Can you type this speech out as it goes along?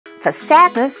For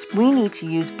sadness, we need to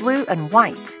use blue and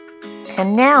white.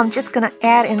 And now I'm just going to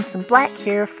add in some black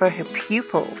here for her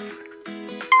pupils.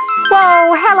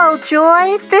 Whoa, hello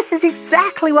Joy! This is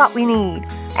exactly what we need.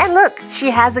 And look, she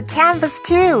has a canvas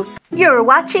too. You're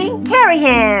watching Carrie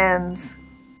Hands.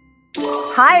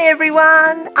 Hi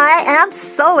everyone! I am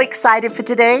so excited for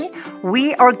today.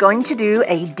 We are going to do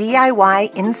a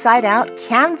DIY inside-out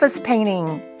canvas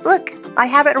painting. Look, I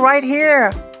have it right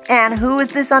here. And who is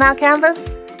this on our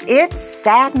canvas? It's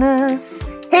Sadness.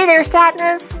 Hey there,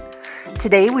 Sadness!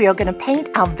 Today we are going to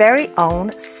paint our very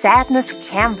own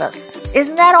Sadness canvas.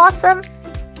 Isn't that awesome?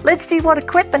 Let's see what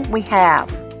equipment we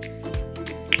have.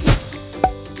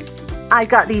 I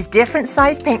got these different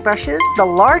size paintbrushes. The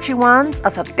larger ones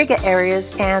are for bigger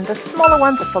areas and the smaller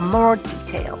ones are for more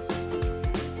detail.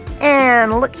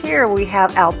 And look here, we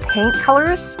have our paint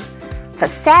colors. For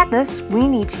Sadness, we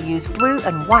need to use blue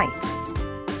and white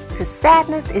because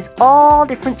Sadness is all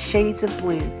different shades of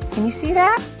blue. Can you see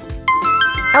that?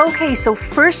 Okay, so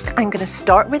first I'm going to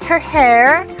start with her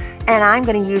hair and I'm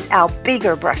going to use our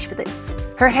bigger brush for this.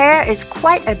 Her hair is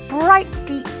quite a bright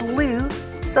deep blue,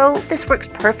 so this works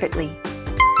perfectly.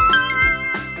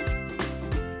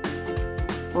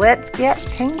 Let's get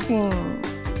painting.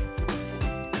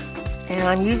 And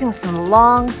I'm using some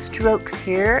long strokes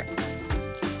here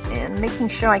and making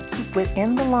sure I keep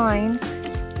within the lines.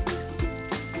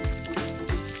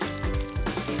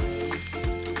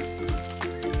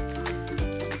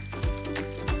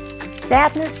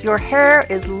 Sadness, your hair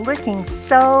is looking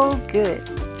so good.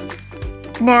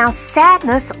 Now,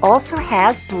 Sadness also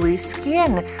has blue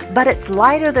skin, but it's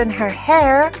lighter than her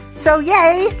hair, so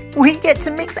yay, we get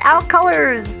to mix our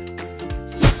colors.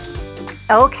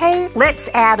 Okay, let's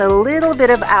add a little bit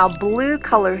of our blue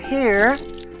color here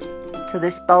to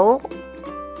this bowl,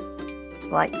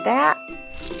 like that.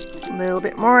 A little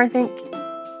bit more, I think.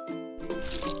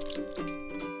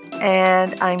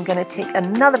 And I'm going to take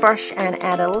another brush and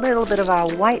add a little bit of our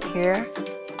white here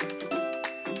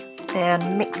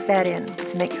and mix that in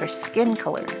to make her skin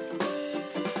color.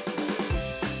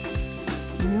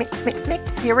 Mix, mix,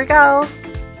 mix. Here we go.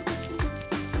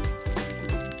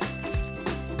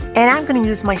 And I'm going to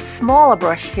use my smaller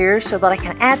brush here so that I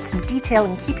can add some detail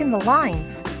and keep in the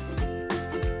lines.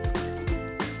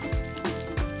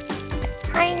 A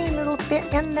tiny little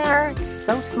bit in there. It's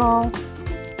so small.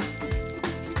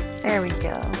 There we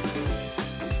go.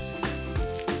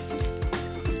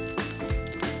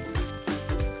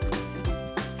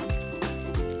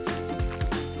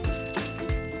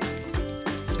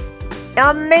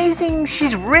 Amazing!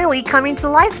 She's really coming to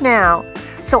life now.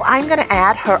 So I'm going to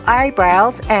add her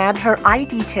eyebrows and her eye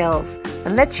details.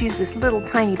 And let's use this little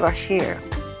tiny brush here.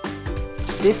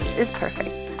 This is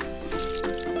perfect.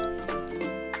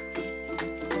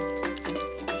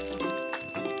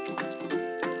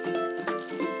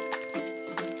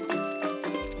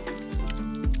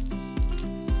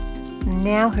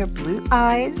 Now her blue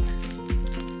eyes.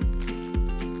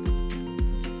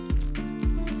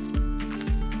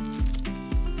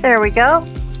 There we go.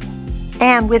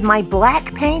 And with my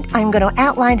black paint, I'm going to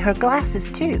outline her glasses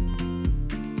too.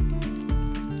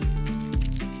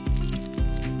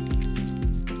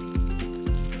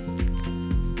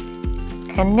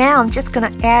 And now I'm just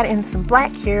going to add in some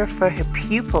black here for her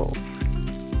pupils.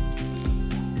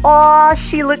 Oh,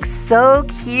 she looks so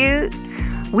cute.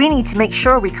 We need to make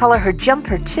sure we color her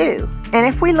jumper too. And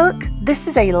if we look, this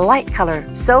is a light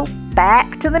color. So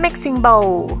back to the mixing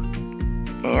bowl.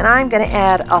 And I'm going to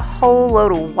add a whole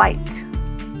load of white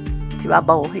to our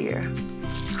bowl here.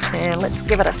 And let's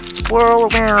give it a swirl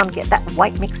around, get that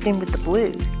white mixed in with the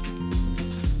blue.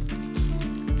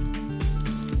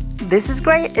 This is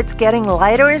great. It's getting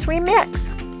lighter as we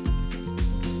mix.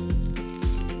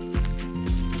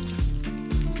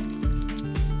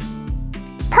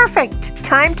 Perfect!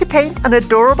 Time to paint an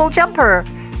adorable jumper.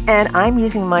 And I'm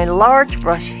using my large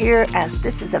brush here as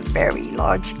this is a very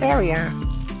large area.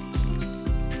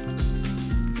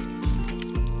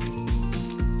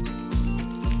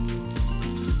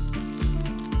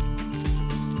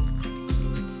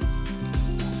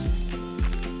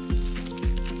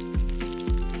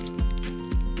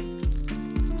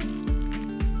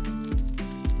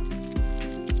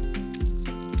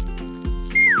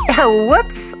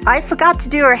 Whoops! I forgot to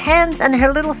do her hands and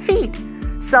her little feet.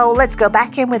 So let's go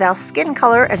back in with our skin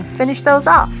color and finish those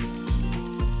off.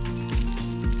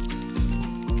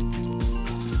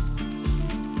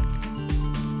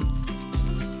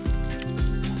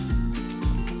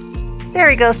 There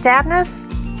we go, Sadness.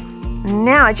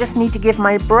 Now I just need to give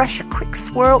my brush a quick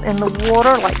swirl in the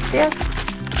water like this.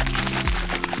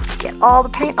 Get all the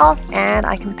paint off and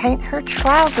I can paint her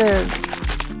trousers.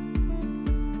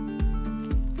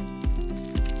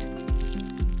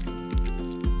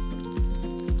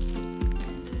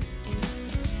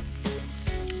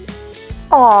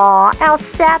 Aw, our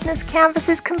sadness canvas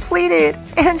is completed,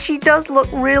 and she does look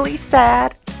really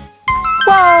sad.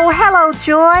 Whoa, hello,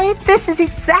 Joy. This is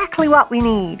exactly what we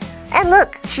need. And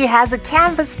look, she has a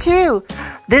canvas too.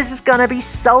 This is gonna be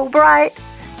so bright.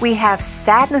 We have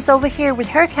sadness over here with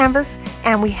her canvas,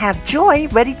 and we have Joy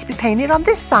ready to be painted on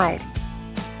this side.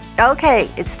 Okay,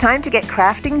 it's time to get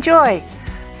crafting Joy.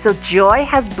 So Joy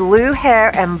has blue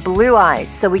hair and blue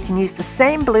eyes, so we can use the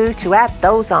same blue to add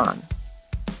those on.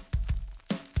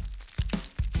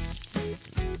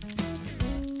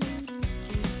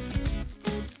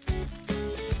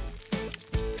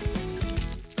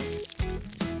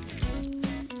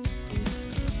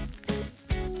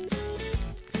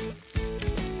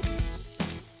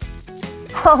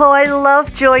 Oh, I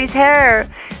love Joy's hair.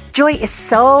 Joy is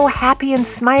so happy and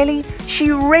smiley,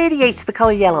 she radiates the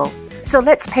color yellow. So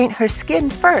let's paint her skin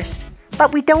first.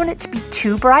 But we don't want it to be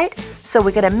too bright, so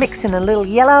we're going to mix in a little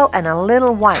yellow and a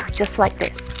little white, just like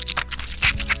this.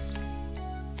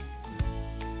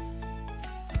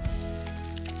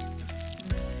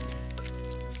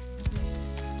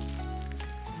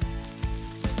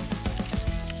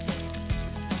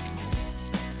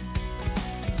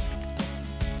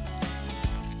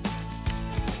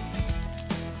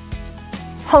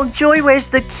 Oh, Joy wears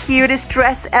the cutest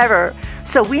dress ever,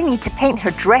 so we need to paint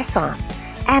her dress on.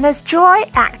 And as Joy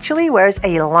actually wears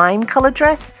a lime colored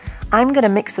dress, I'm going to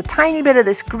mix a tiny bit of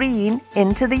this green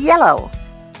into the yellow.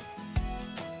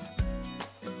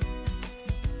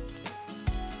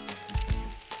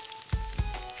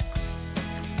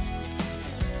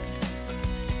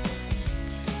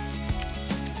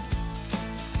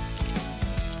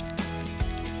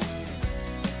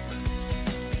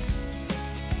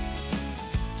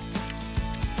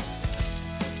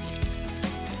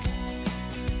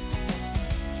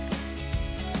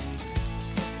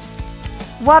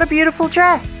 What a beautiful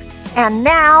dress! And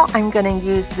now I'm going to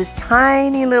use this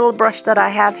tiny little brush that I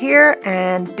have here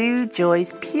and do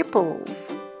Joy's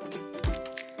pupils.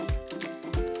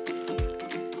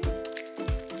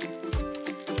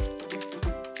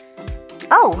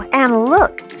 Oh, and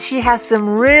look, she has some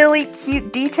really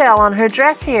cute detail on her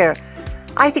dress here.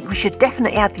 I think we should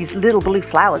definitely add these little blue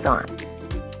flowers on.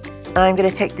 I'm going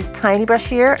to take this tiny brush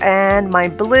here and my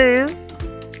blue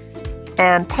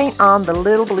and paint on the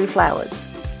little blue flowers.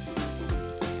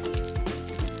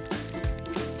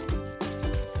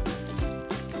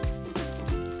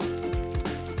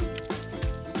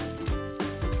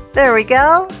 There we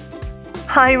go.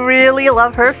 I really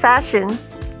love her fashion.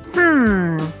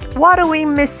 What are we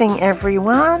missing,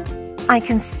 everyone? I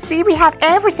can see we have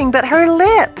everything but her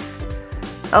lips.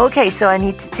 Okay, so I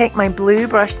need to take my blue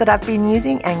brush that I've been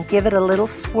using and give it a little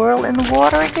swirl in the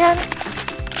water again.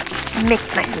 Make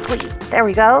it nice and clean. There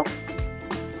we go.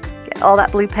 Get all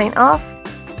that blue paint off.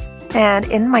 And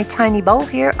in my tiny bowl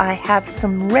here, I have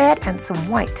some red and some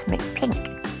white to make pink.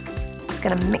 Just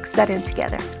gonna mix that in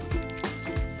together.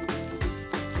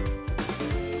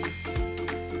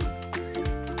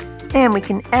 And we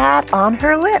can add on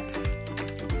her lips.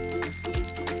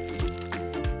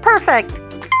 Perfect!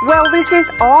 Well, this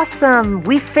is awesome!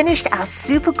 We finished our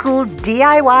super cool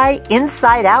DIY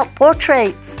inside out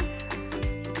portraits.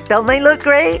 Don't they look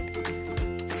great?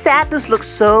 Sadness looks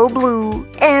so blue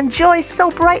and Joy so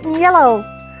bright and yellow.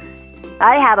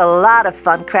 I had a lot of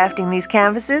fun crafting these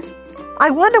canvases. I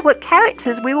wonder what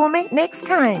characters we will make next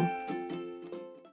time.